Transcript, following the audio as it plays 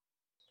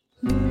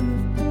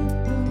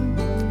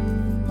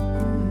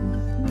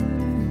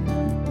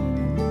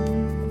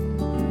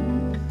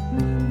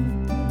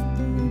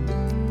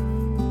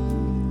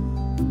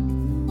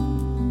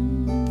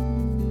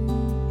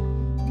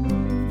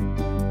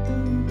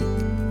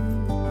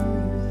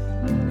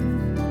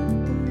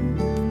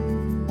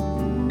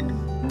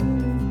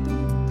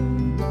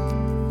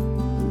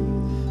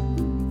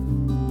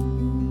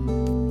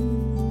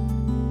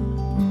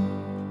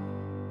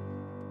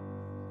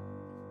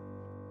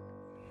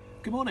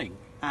Good morning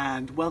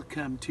and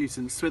welcome to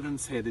St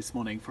Swithin's here this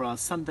morning for our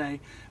Sunday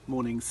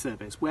morning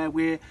service where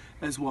we're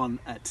as one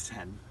at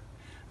 10.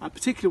 A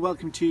particular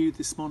welcome to you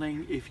this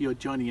morning if you're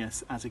joining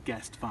us as a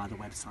guest via the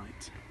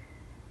website.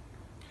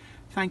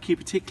 Thank you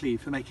particularly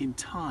for making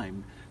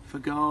time for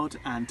God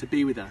and to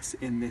be with us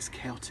in this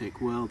chaotic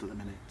world at the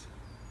minute.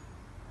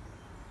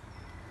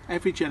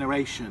 Every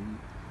generation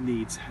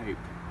needs hope.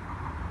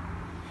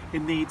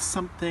 It needs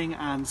something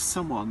and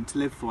someone to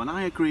live for. And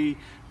I agree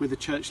with the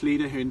church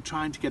leader who, in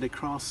trying to get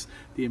across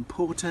the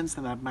importance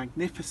and the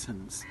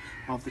magnificence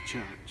of the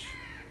church,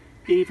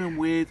 even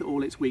with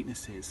all its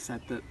weaknesses,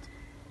 said that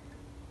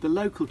the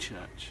local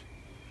church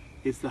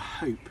is the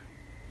hope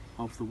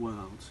of the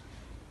world.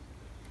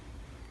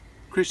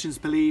 Christians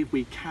believe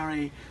we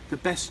carry the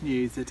best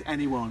news that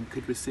anyone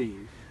could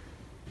receive,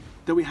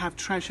 that we have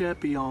treasure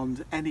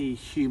beyond any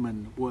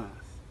human worth,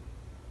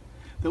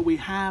 that we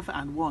have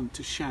and want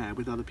to share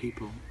with other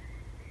people.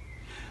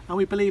 And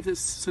we believe that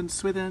St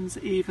Swithin's,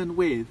 even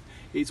with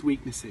its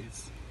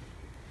weaknesses,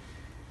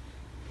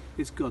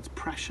 is God's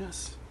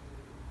precious,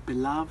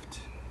 beloved,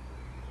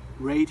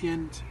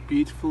 radiant,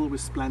 beautiful,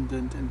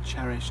 resplendent and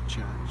cherished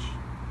church,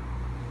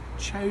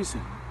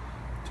 chosen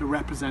to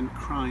represent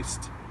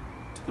Christ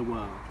to the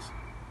world.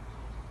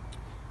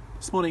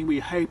 This morning we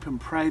hope and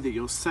pray that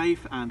you're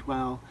safe and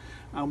well,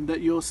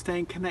 that you're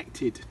staying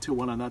connected to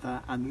one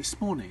another, and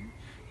this morning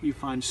you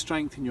find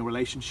strength in your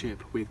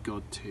relationship with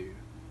God too.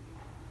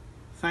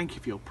 Thank you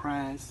for your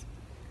prayers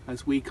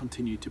as we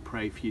continue to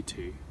pray for you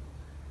too.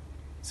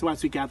 So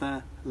as we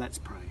gather, let's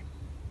pray.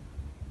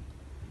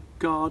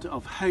 God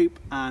of hope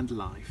and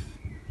life,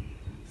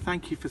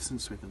 thank you for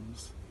St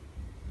Swithin's.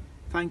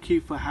 Thank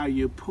you for how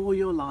you pour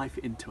your life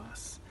into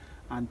us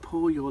and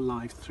pour your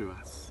life through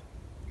us.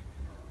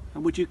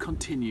 And would you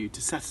continue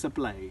to set us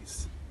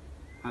ablaze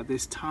at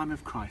this time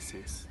of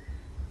crisis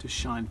to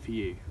shine for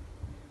you.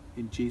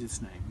 In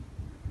Jesus' name,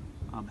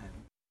 amen.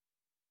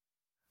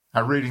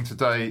 Our reading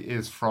today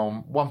is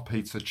from 1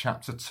 Peter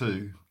chapter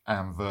 2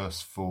 and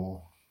verse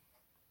 4.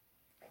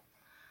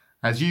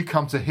 As you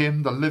come to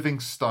him, the living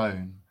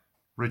stone,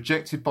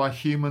 rejected by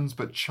humans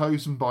but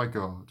chosen by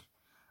God,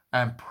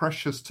 and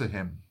precious to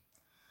him,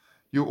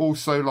 you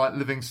also, like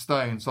living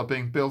stones, are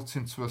being built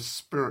into a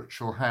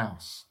spiritual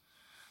house,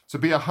 to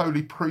be a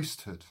holy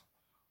priesthood,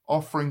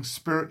 offering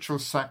spiritual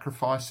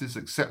sacrifices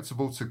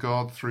acceptable to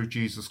God through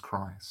Jesus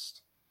Christ.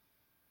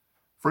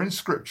 For in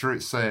Scripture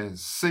it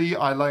says, "See,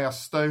 I lay a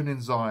stone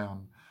in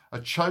Zion, a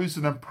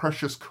chosen and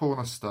precious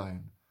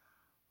cornerstone,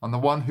 and the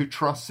one who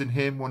trusts in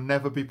him will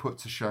never be put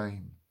to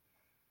shame."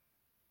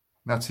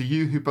 Now to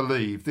you who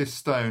believe, this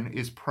stone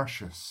is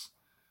precious.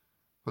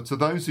 But to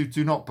those who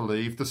do not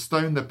believe, the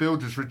stone the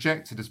builders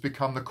rejected has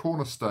become the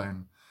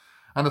cornerstone,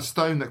 and a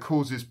stone that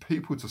causes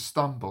people to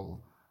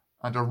stumble,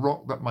 and a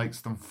rock that makes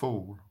them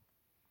fall.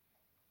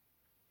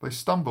 They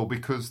stumble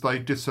because they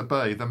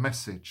disobey the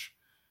message,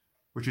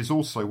 which is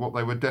also what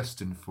they were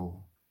destined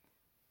for.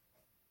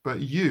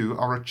 But you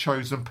are a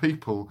chosen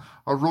people,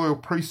 a royal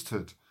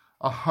priesthood,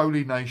 a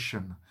holy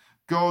nation,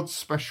 God's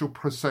special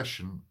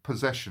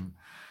possession,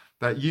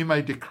 that you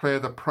may declare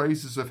the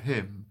praises of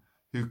him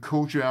who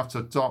called you out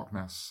of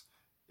darkness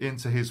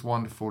into his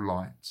wonderful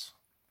light.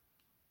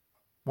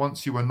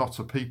 Once you were not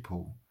a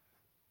people,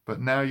 but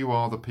now you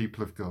are the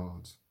people of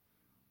God.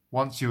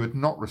 Once you had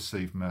not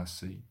received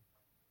mercy,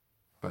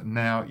 but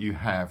now you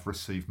have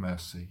received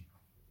mercy.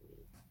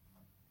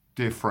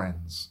 Dear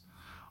friends,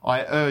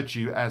 I urge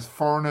you as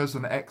foreigners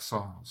and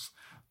exiles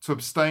to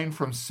abstain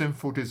from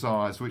sinful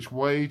desires which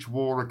wage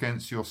war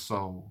against your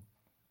soul.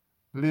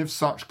 Live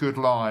such good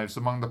lives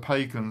among the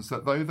pagans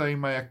that though they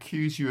may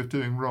accuse you of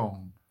doing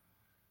wrong,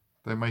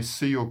 they may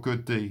see your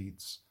good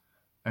deeds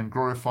and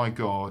glorify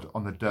God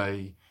on the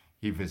day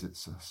he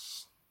visits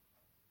us.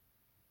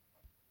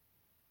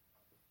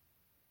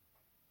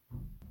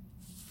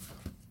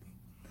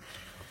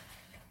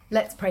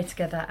 Let's pray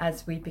together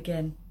as we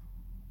begin.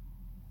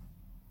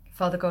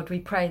 Father God, we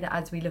pray that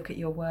as we look at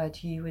your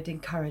word, you would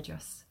encourage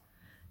us,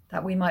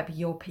 that we might be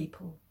your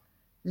people,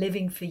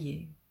 living for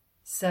you,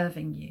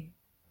 serving you.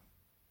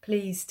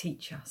 Please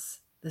teach us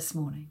this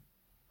morning.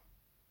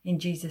 In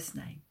Jesus'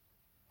 name,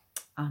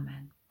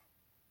 amen.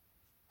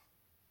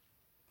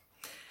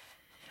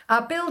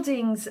 Our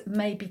buildings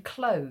may be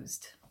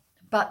closed,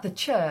 but the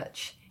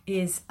church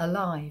is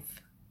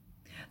alive.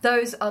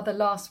 Those are the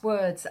last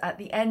words at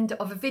the end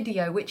of a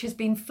video which has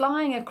been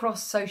flying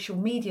across social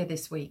media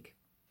this week.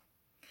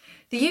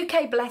 The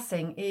UK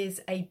Blessing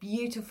is a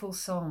beautiful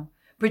song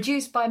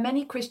produced by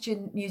many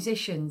Christian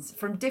musicians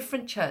from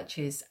different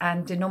churches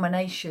and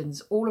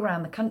denominations all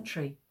around the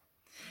country.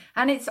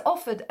 And it's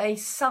offered a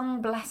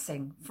sung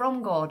blessing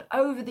from God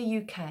over the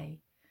UK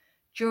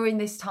during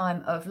this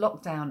time of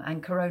lockdown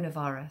and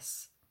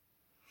coronavirus.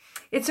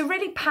 It's a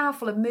really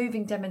powerful and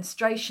moving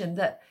demonstration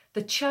that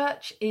the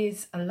church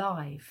is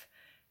alive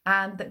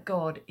and that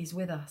God is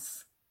with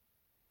us.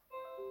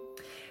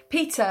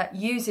 Peter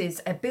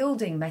uses a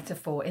building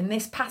metaphor in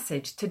this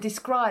passage to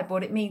describe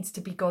what it means to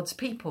be God's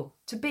people,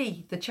 to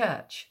be the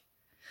church.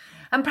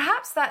 And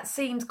perhaps that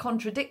seems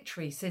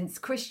contradictory, since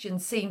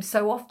Christians seem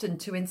so often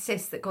to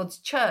insist that God's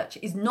church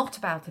is not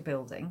about a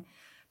building,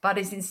 but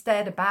is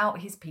instead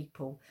about his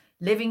people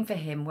living for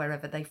him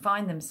wherever they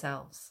find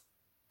themselves.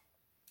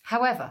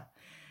 However,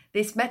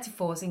 this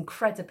metaphor is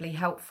incredibly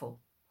helpful.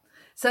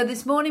 So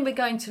this morning we're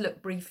going to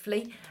look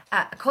briefly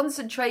at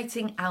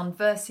concentrating on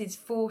verses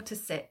 4 to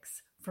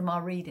 6 from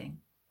our reading.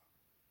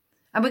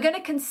 And we're going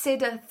to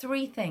consider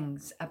three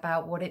things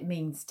about what it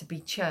means to be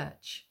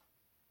church: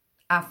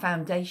 our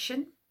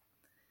foundation,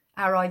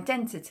 our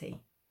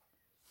identity,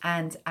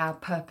 and our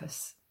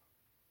purpose.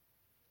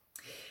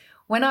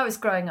 When I was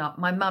growing up,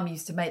 my mum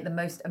used to make the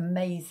most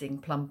amazing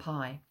plum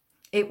pie.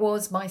 It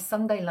was my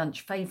Sunday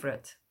lunch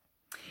favourite.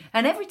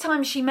 And every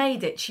time she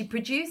made it, she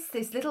produced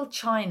this little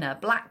china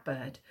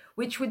blackbird,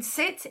 which would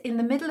sit in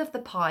the middle of the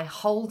pie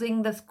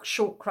holding the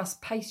short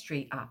crust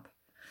pastry up,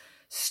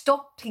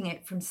 stopping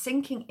it from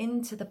sinking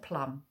into the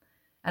plum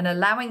and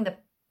allowing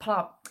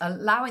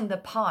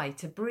the pie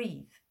to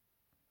breathe.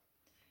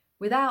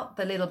 Without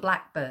the little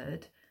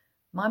blackbird,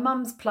 my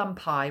mum's plum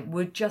pie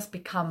would just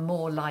become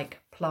more like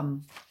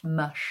plum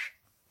mush.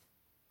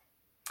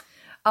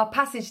 Our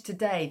passage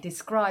today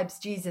describes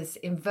Jesus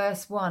in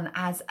verse 1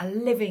 as a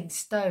living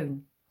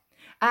stone,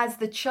 as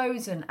the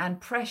chosen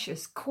and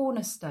precious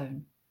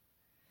cornerstone.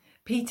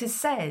 Peter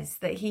says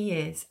that he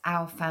is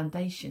our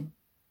foundation.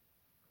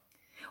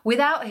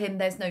 Without him,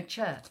 there's no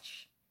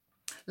church.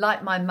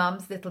 Like my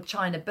mum's little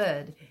china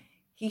bird,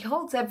 he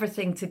holds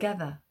everything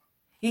together.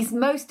 He's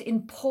most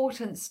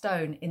important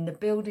stone in the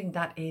building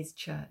that is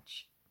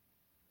church.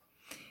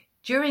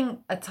 During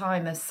a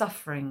time of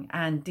suffering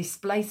and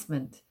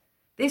displacement,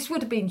 this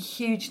would have been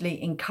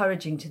hugely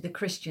encouraging to the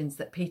Christians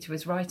that Peter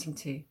was writing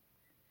to,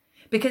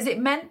 because it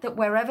meant that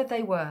wherever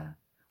they were,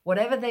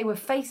 whatever they were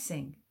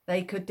facing,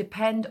 they could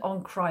depend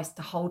on Christ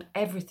to hold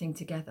everything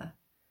together.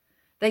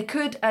 They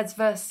could, as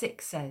verse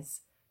 6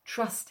 says,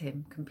 trust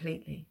him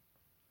completely.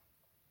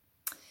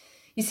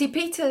 You see,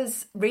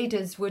 Peter's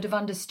readers would have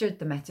understood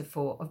the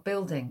metaphor of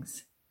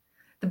buildings.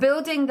 The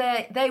building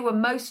they were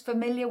most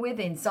familiar with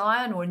in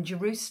Zion or in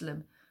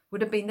Jerusalem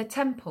would have been the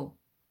temple.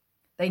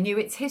 They knew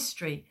its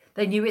history,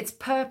 they knew its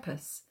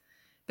purpose,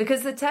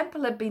 because the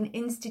temple had been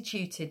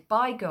instituted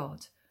by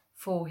God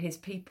for his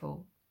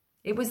people.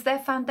 It was their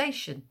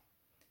foundation,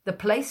 the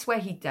place where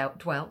he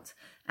dwelt,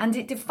 and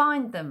it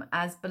defined them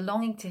as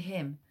belonging to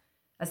him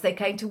as they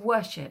came to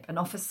worship and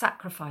offer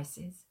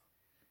sacrifices.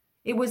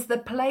 It was the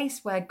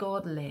place where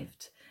God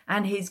lived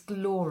and his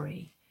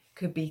glory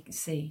could be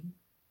seen.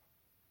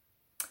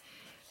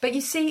 But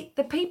you see,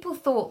 the people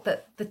thought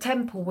that the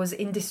temple was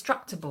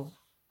indestructible.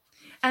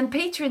 And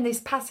Peter in this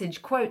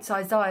passage quotes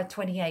Isaiah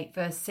 28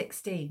 verse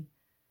 16,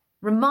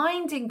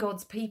 reminding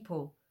God's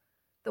people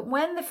that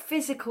when the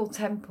physical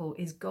temple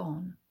is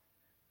gone,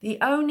 the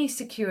only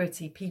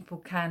security people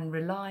can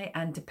rely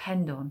and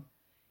depend on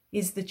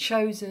is the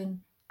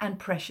chosen and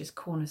precious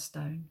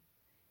cornerstone,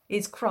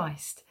 is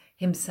Christ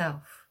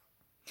himself.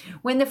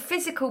 When the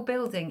physical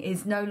building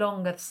is no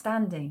longer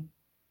standing,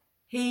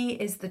 he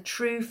is the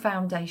true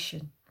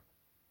foundation.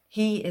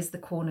 He is the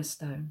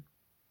cornerstone.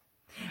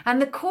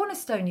 And the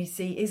cornerstone, you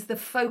see, is the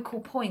focal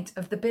point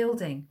of the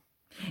building.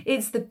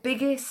 It's the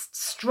biggest,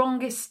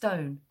 strongest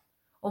stone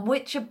on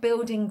which a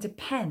building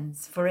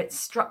depends for its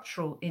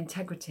structural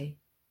integrity.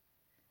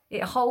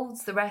 It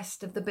holds the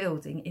rest of the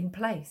building in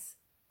place.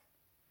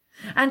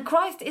 And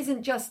Christ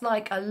isn't just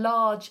like a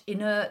large,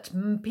 inert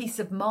piece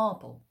of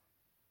marble.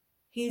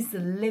 He's the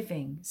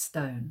living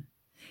stone.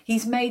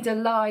 He's made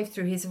alive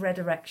through his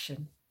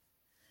resurrection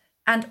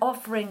and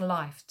offering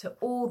life to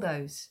all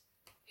those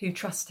who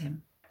trust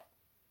him.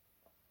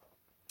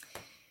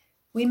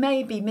 We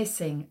may be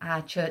missing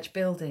our church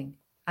building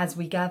as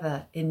we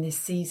gather in this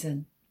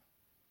season.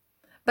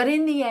 But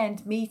in the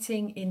end,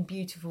 meeting in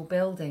beautiful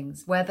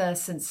buildings, whether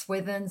St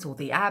Swithin's or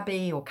the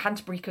Abbey or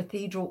Canterbury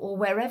Cathedral or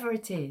wherever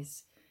it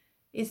is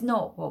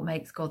not what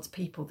makes God's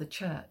people the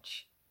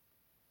church.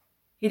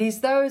 It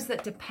is those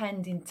that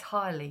depend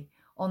entirely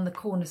on the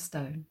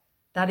cornerstone,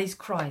 that is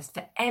Christ,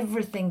 for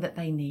everything that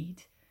they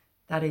need,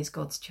 that is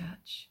God's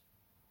church.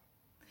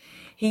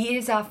 He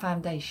is our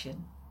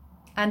foundation,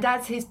 and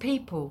as his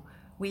people,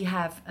 we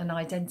have an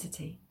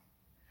identity.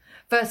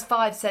 Verse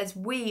 5 says,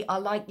 we are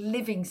like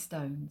living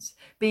stones,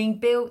 being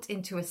built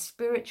into a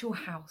spiritual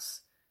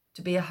house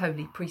to be a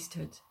holy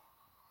priesthood.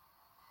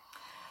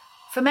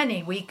 For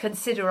many, we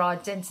consider our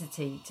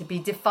identity to be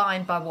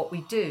defined by what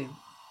we do,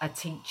 a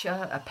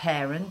teacher, a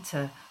parent,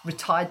 a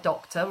retired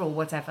doctor, or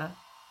whatever.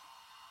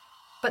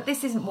 But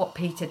this isn't what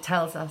Peter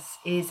tells us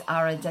is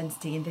our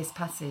identity in this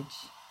passage.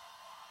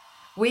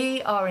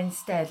 We are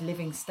instead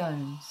living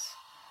stones,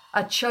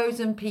 a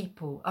chosen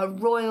people, a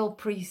royal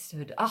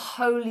priesthood, a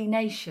holy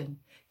nation,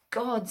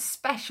 God's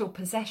special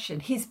possession,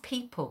 his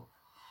people.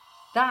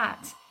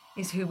 That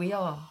is who we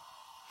are.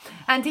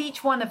 And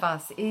each one of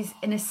us is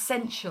an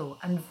essential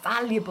and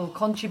valuable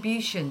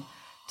contribution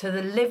to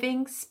the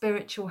living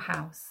spiritual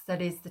house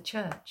that is the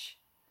church.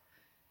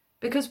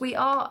 Because we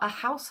are a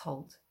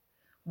household,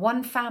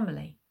 one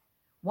family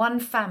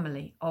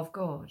of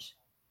God.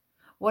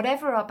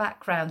 whatever our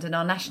background and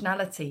our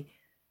nationality,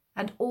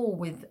 and all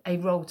with a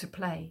role to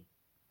play.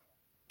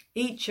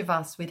 Each of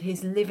us with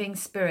his living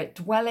spirit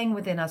dwelling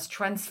within us,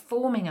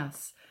 transforming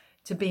us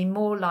to be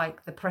more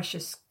like the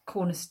precious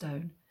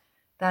cornerstone,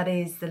 that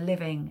is the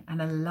living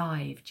and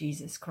alive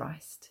Jesus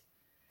Christ.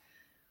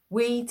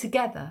 We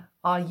together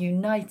are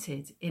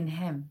united in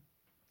him.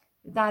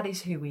 That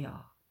is who we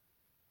are.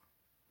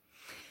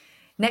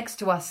 Next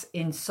to us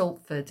in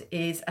Salford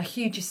is a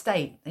huge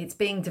estate. It's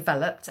being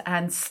developed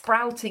and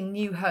sprouting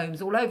new homes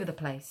all over the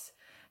place.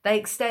 They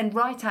extend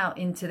right out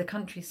into the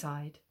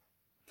countryside.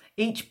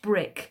 Each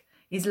brick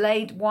is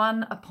laid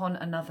one upon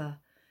another,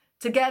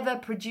 together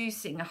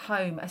producing a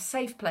home, a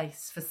safe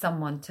place for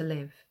someone to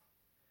live.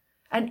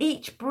 And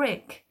each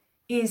brick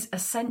is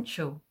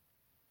essential.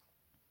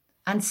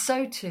 And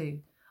so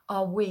too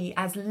are we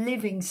as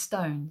living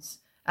stones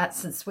at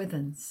St.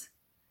 Swithin's.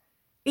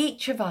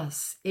 Each of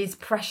us is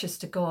precious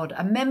to God,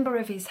 a member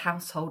of his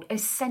household,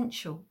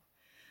 essential.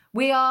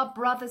 We are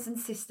brothers and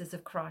sisters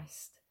of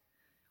Christ.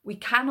 We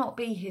cannot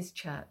be his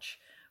church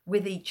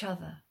with each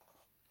other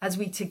as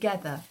we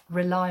together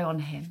rely on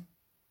him.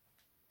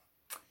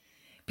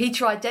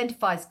 Peter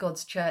identifies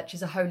God's church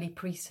as a holy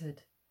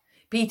priesthood.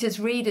 Peter's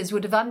readers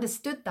would have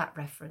understood that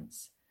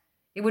reference.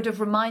 It would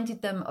have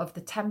reminded them of the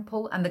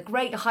temple and the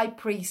great high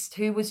priest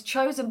who was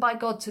chosen by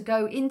God to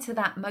go into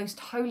that most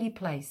holy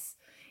place,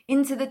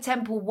 into the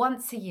temple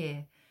once a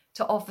year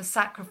to offer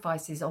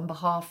sacrifices on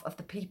behalf of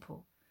the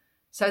people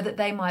so that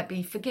they might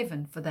be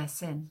forgiven for their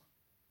sin.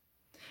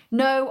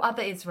 No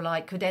other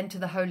Israelite could enter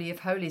the Holy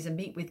of Holies and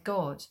meet with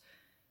God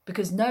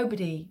because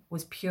nobody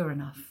was pure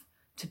enough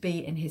to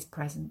be in his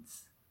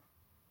presence.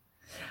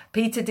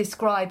 Peter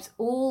describes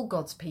all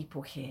God's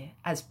people here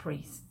as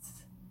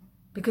priests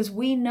because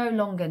we no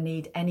longer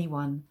need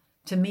anyone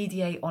to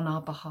mediate on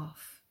our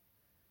behalf.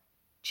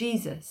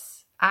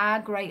 Jesus, our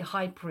great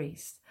high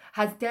priest,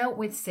 has dealt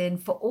with sin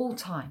for all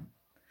time,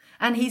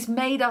 and he's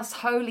made us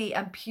holy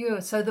and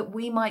pure so that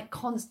we might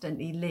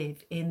constantly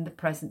live in the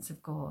presence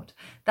of God.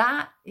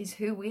 That is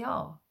who we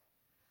are.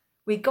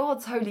 We're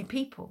God's holy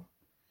people,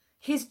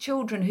 his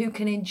children who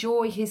can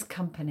enjoy his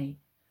company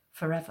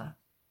forever.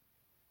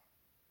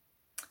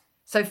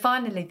 So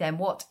finally then,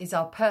 what is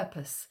our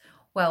purpose?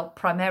 Well,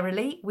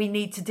 primarily we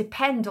need to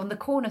depend on the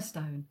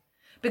cornerstone,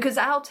 because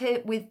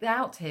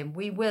without him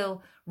we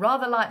will,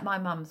 rather like my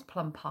mum's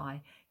plum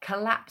pie,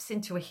 collapse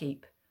into a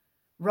heap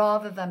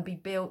rather than be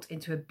built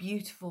into a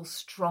beautiful,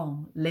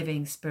 strong,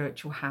 living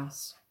spiritual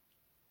house.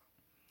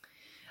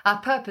 Our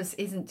purpose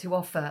isn't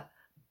to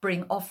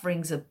bring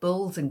offerings of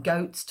bulls and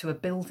goats to a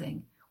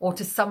building or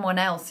to someone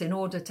else in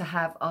order to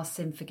have our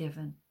sin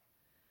forgiven,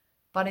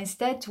 but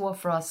instead to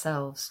offer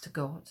ourselves to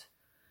God,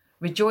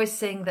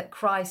 rejoicing that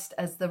Christ,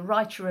 as the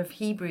writer of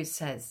Hebrews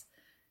says,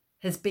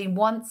 has been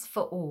once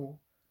for all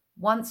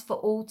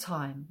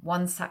time,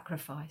 one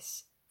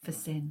sacrifice for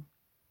sin.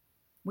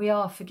 We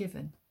are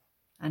forgiven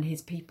and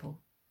his people.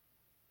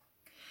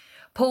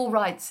 Paul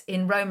writes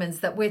in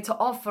Romans that we're to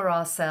offer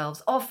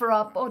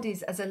our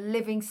bodies as a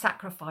living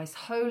sacrifice,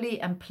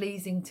 holy and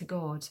pleasing to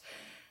God.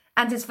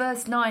 And as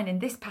verse 9 in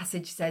this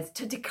passage says,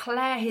 to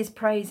declare his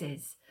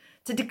praises,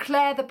 to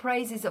declare the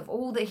praises of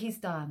all that he's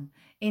done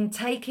in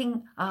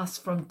taking us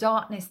from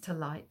darkness to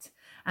light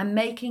and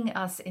making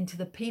us into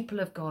the people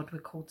of God we're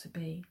called to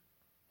be.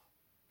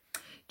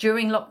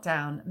 During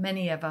lockdown,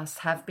 many of us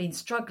have been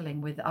struggling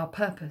with our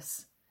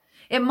purpose.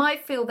 It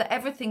might feel that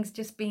everything's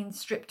just been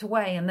stripped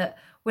away and that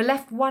we're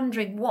left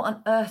wondering what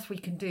on earth we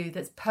can do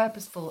that's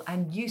purposeful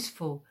and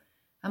useful,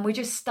 and we're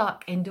just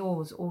stuck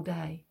indoors all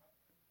day.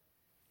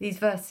 These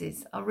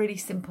verses are really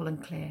simple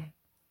and clear.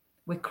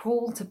 We're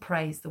called to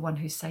praise the one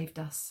who saved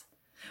us.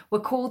 We're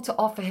called to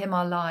offer him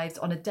our lives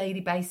on a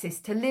daily basis,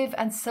 to live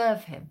and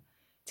serve him,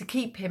 to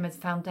keep him as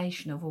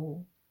foundation of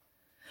all.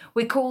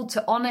 We're called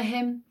to honour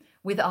him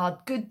with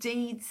our good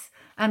deeds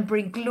and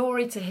bring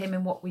glory to him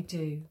in what we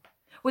do.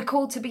 We're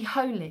called to be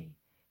holy,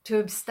 to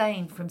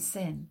abstain from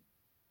sin.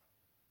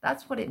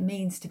 That's what it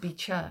means to be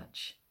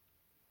church.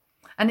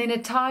 And in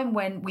a time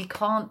when we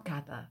can't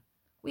gather,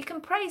 we can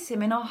praise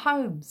him in our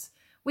homes.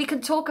 We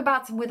can talk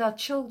about him with our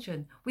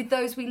children, with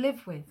those we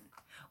live with.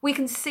 We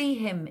can see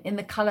him in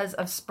the colours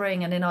of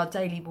spring and in our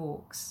daily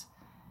walks.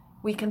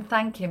 We can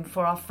thank him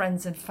for our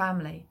friends and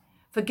family,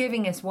 for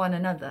giving us one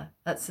another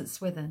at St.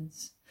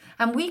 Swithin's.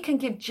 And we can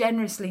give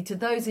generously to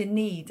those in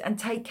need and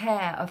take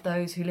care of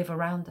those who live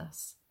around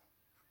us.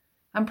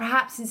 And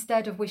perhaps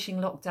instead of wishing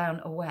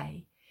lockdown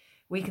away,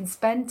 we can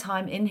spend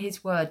time in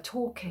his word,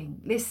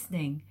 talking,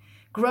 listening,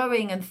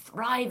 growing and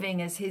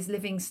thriving as his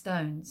living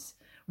stones,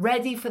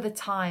 ready for the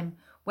time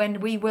when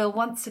we will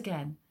once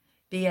again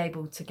be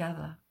able to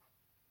gather.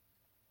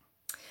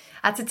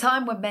 At a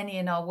time when many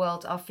in our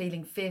world are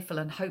feeling fearful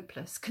and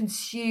hopeless,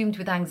 consumed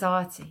with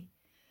anxiety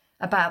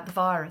about the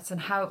virus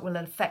and how it will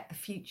affect the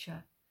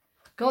future,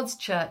 God's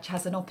church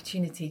has an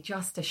opportunity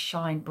just to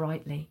shine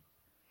brightly.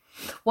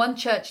 One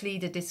church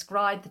leader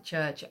described the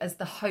church as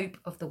the hope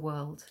of the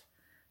world.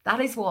 That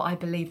is what I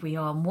believe we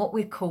are and what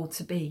we're called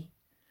to be.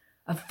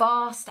 a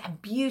vast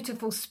and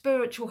beautiful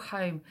spiritual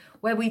home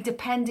where we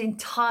depend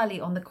entirely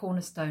on the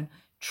cornerstone,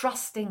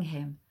 trusting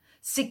him,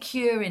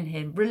 secure in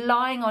him,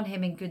 relying on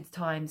him in good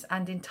times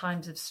and in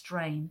times of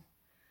strain.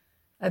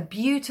 A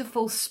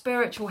beautiful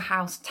spiritual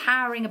house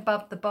towering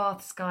above the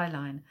Bath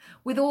skyline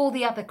with all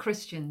the other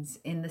Christians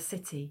in the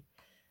city.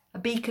 A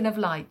beacon of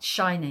light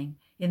shining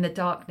in the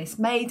darkness,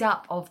 made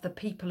up of the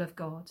people of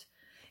God,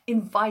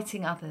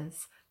 inviting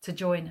others to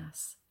join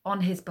us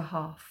on his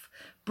behalf,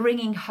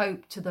 bringing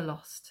hope to the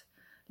lost,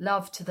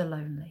 love to the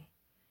lonely,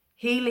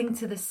 healing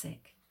to the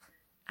sick,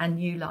 and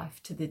new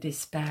life to the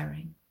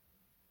despairing.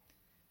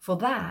 For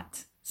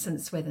that,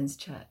 St. Swithin's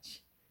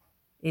Church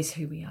is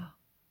who we are.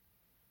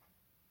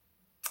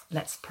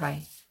 Let's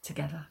pray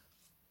together.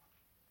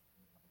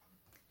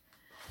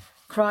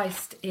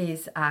 Christ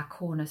is our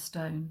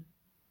cornerstone,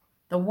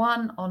 the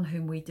one on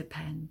whom we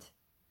depend.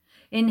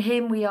 In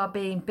him we are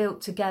being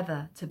built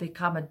together to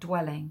become a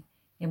dwelling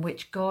in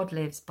which God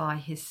lives by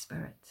his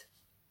Spirit.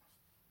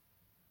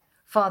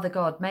 Father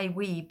God, may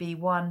we be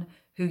one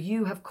who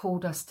you have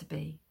called us to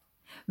be.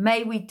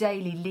 May we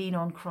daily lean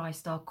on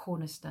Christ, our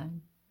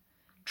cornerstone,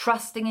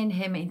 trusting in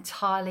him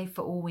entirely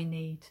for all we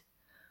need,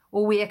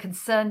 all we are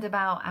concerned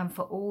about, and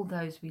for all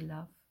those we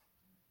love.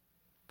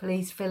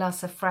 Please fill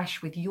us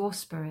afresh with your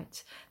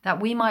Spirit, that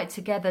we might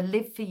together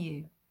live for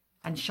you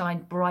and shine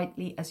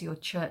brightly as your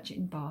church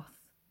in Bath,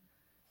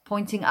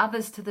 pointing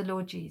others to the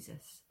Lord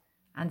Jesus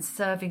and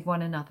serving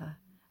one another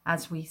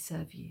as we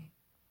serve you.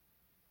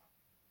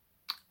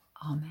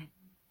 Amen.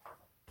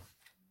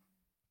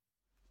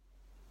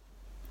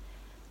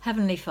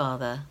 Heavenly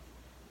Father,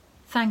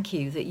 thank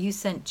you that you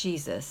sent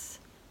Jesus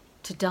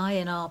to die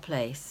in our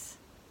place,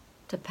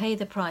 to pay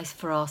the price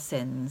for our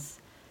sins,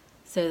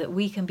 so that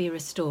we can be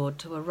restored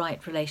to a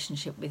right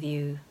relationship with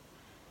you.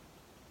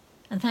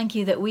 And thank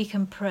you that we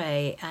can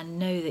pray and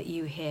know that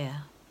you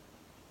hear.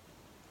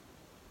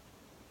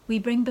 We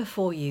bring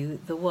before you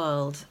the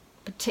world,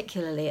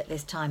 particularly at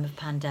this time of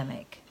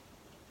pandemic.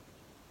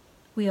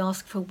 We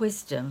ask for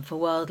wisdom for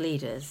world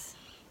leaders,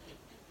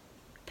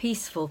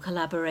 peaceful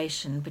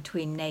collaboration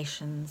between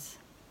nations,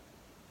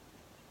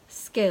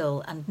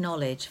 skill and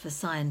knowledge for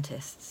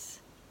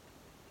scientists,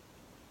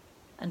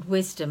 and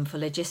wisdom for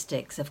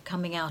logistics of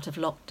coming out of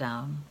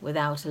lockdown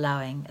without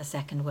allowing a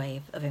second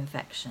wave of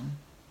infection.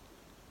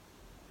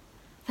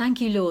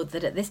 Thank you, Lord,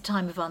 that at this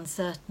time of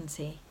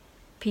uncertainty,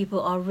 people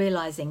are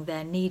realizing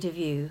their need of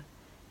you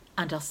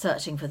and are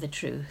searching for the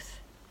truth.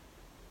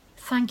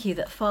 Thank you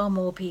that far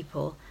more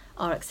people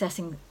are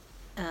accessing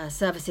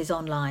services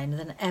online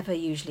than ever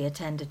usually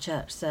attend a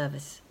church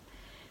service.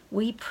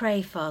 We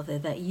pray, Father,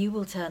 that you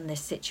will turn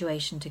this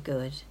situation to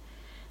good,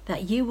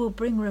 that you will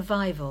bring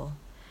revival,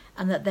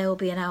 and that there will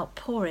be an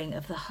outpouring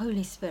of the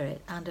Holy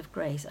Spirit and of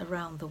grace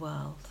around the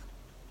world.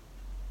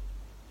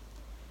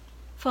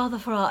 Father,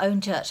 for our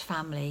own church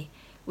family,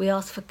 we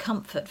ask for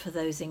comfort for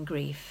those in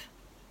grief,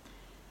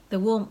 the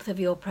warmth of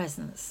your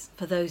presence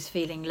for those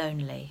feeling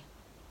lonely,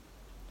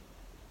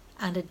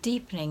 and a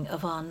deepening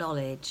of our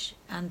knowledge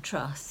and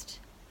trust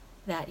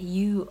that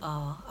you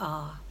are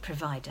our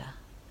provider.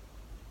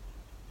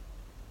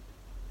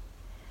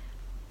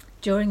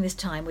 During this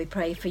time, we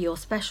pray for your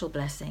special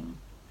blessing,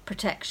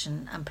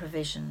 protection and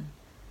provision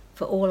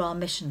for all our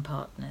mission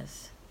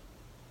partners.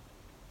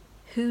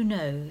 Who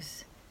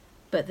knows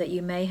but that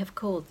you may have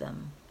called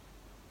them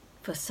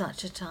for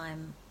such a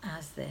time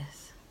as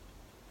this.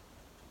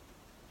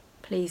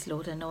 Please,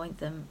 Lord, anoint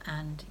them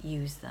and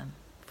use them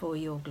for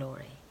your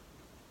glory.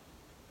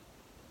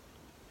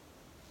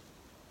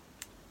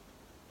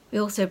 We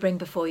also bring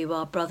before you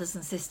our brothers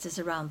and sisters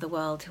around the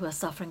world who are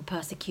suffering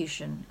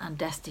persecution and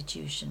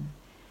destitution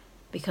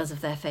because of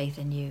their faith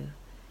in you.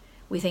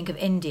 We think of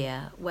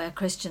India, where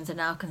Christians are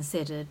now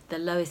considered the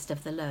lowest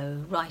of the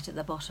low, right at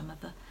the bottom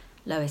of the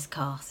lowest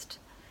caste,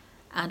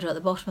 and are at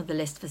the bottom of the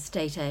list for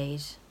state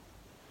aid.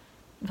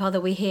 And Father,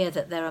 we hear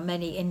that there are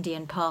many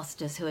Indian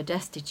pastors who are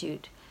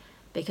destitute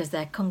because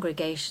their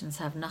congregations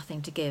have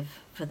nothing to give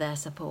for their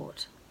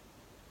support.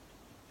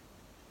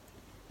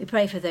 We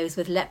pray for those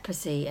with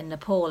leprosy in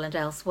Nepal and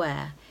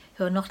elsewhere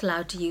who are not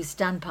allowed to use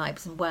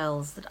standpipes and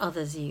wells that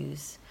others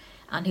use,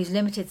 and whose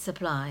limited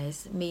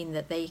supplies mean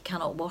that they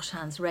cannot wash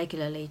hands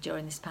regularly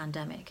during this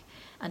pandemic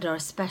and are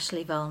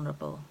especially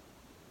vulnerable.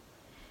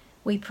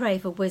 We pray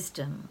for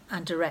wisdom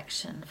and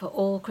direction for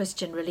all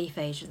Christian relief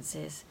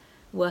agencies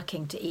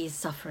working to ease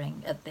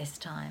suffering at this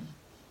time.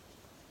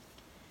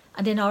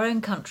 And in our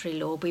own country,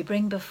 Lord, we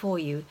bring before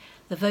you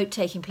the vote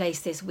taking place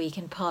this week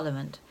in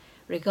Parliament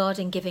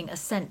regarding giving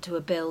assent to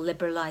a bill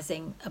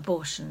liberalising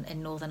abortion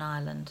in Northern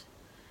Ireland,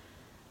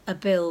 a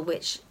bill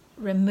which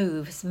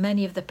removes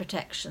many of the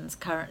protections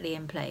currently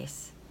in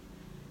place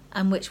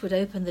and which would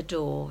open the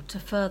door to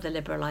further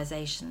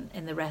liberalisation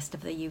in the rest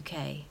of the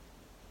UK.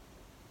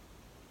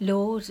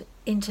 Lord,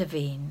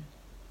 intervene,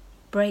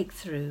 break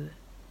through,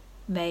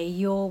 may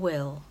your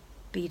will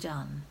be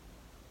done.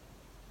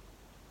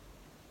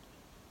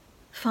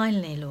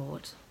 Finally,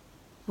 Lord,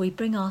 we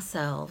bring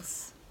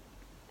ourselves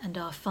and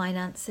our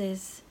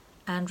finances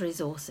and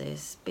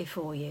resources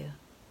before you.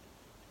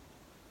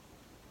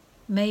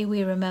 May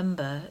we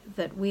remember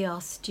that we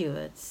are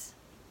stewards,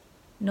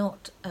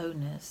 not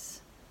owners,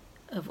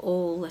 of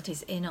all that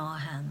is in our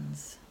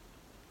hands.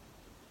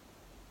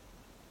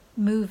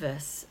 Move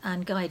us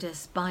and guide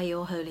us by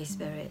your Holy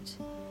Spirit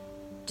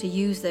to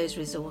use those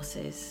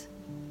resources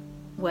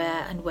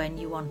where and when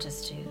you want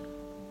us to.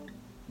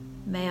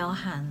 May our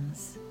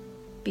hands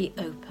be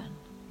open.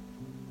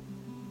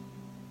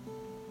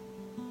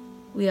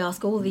 We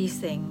ask all these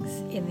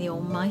things in the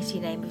almighty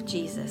name of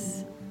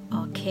Jesus,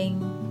 our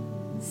King,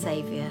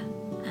 Saviour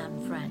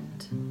and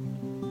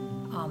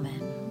friend.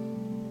 Amen.